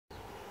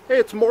Hey,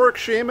 it's Marc,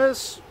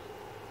 Shamus.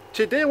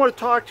 Today I want to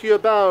talk to you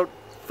about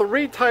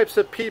 3 types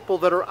of people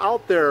that are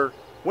out there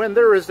when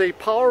there is a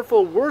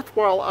powerful,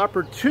 worthwhile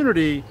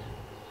opportunity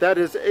that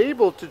is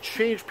able to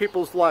change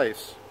people's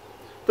lives.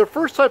 The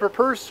first type of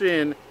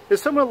person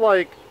is someone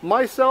like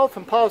myself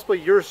and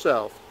possibly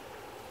yourself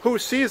who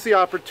sees the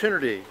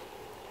opportunity.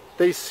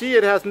 They see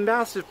it has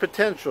massive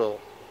potential.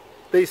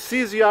 They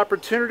seize the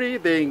opportunity,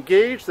 they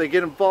engage, they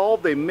get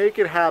involved, they make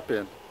it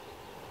happen.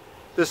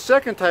 The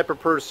second type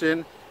of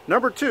person,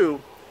 number 2,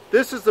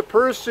 this is the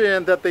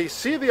person that they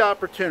see the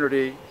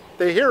opportunity,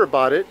 they hear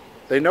about it,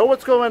 they know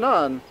what's going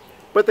on,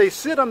 but they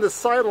sit on the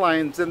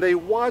sidelines and they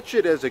watch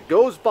it as it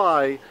goes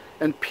by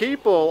and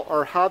people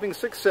are having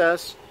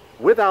success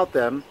without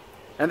them,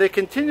 and they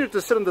continue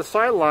to sit on the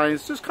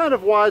sidelines just kind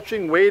of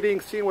watching, waiting,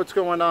 seeing what's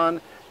going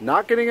on,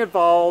 not getting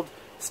involved,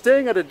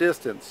 staying at a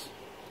distance.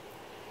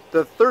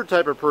 The third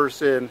type of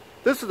person,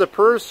 this is the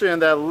person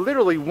that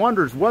literally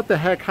wonders what the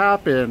heck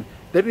happened.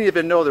 They didn't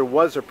even know there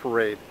was a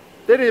parade.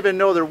 They didn't even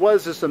know there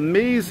was this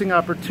amazing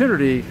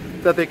opportunity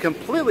that they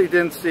completely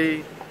didn't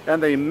see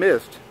and they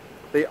missed.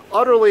 They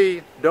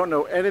utterly don't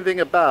know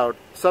anything about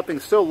something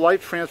so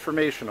life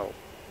transformational.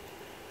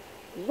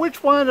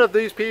 Which one of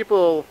these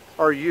people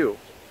are you?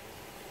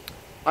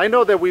 I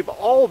know that we've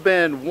all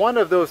been one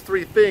of those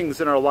 3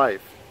 things in our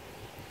life.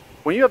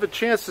 When you have a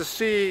chance to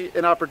see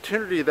an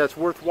opportunity that's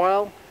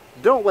worthwhile,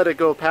 don't let it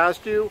go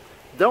past you.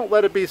 Don't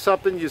let it be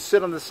something you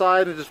sit on the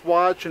side and just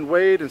watch and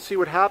wait and see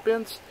what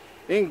happens.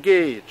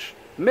 Engage.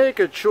 Make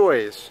a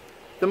choice.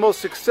 The most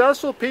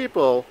successful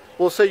people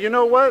will say, you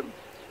know what?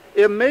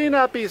 It may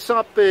not be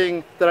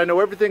something that I know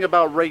everything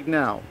about right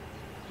now,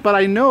 but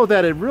I know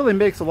that it really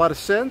makes a lot of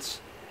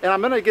sense, and I'm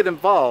going to get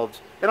involved,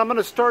 and I'm going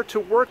to start to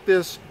work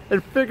this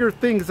and figure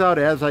things out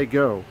as I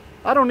go.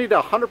 I don't need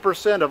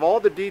 100% of all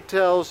the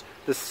details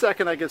the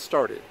second I get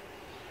started.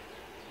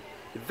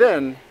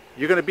 Then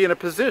you're going to be in a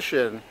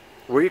position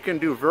where you can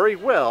do very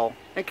well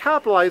and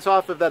capitalize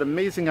off of that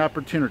amazing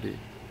opportunity.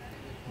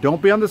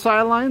 Don't be on the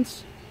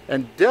sidelines,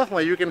 and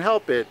definitely you can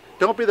help it.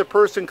 Don't be the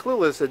person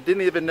clueless that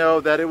didn't even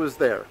know that it was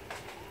there.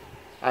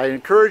 I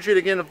encourage you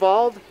to get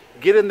involved,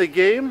 get in the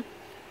game.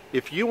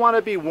 If you want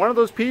to be one of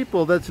those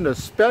people that's in a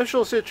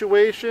special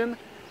situation,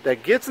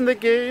 that gets in the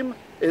game,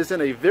 is in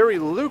a very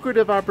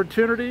lucrative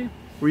opportunity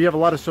where you have a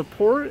lot of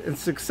support and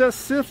success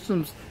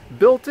systems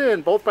built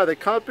in both by the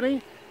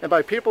company and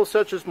by people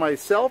such as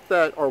myself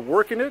that are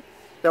working it,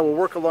 that will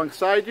work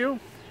alongside you,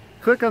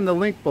 click on the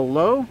link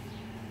below.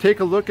 Take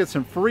a look at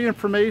some free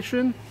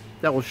information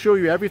that will show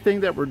you everything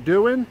that we're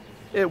doing.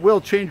 It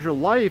will change your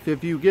life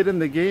if you get in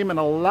the game and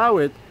allow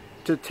it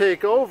to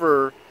take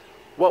over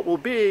what will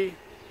be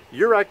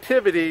your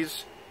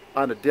activities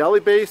on a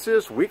daily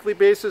basis, weekly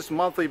basis,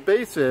 monthly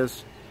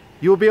basis.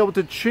 You'll be able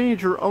to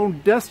change your own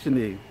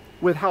destiny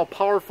with how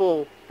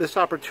powerful this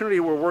opportunity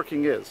we're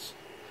working is.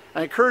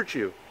 I encourage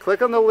you,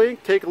 click on the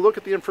link, take a look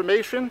at the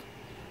information.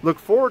 Look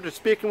forward to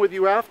speaking with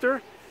you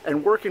after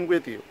and working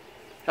with you.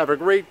 Have a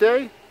great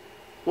day.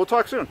 We'll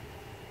talk soon.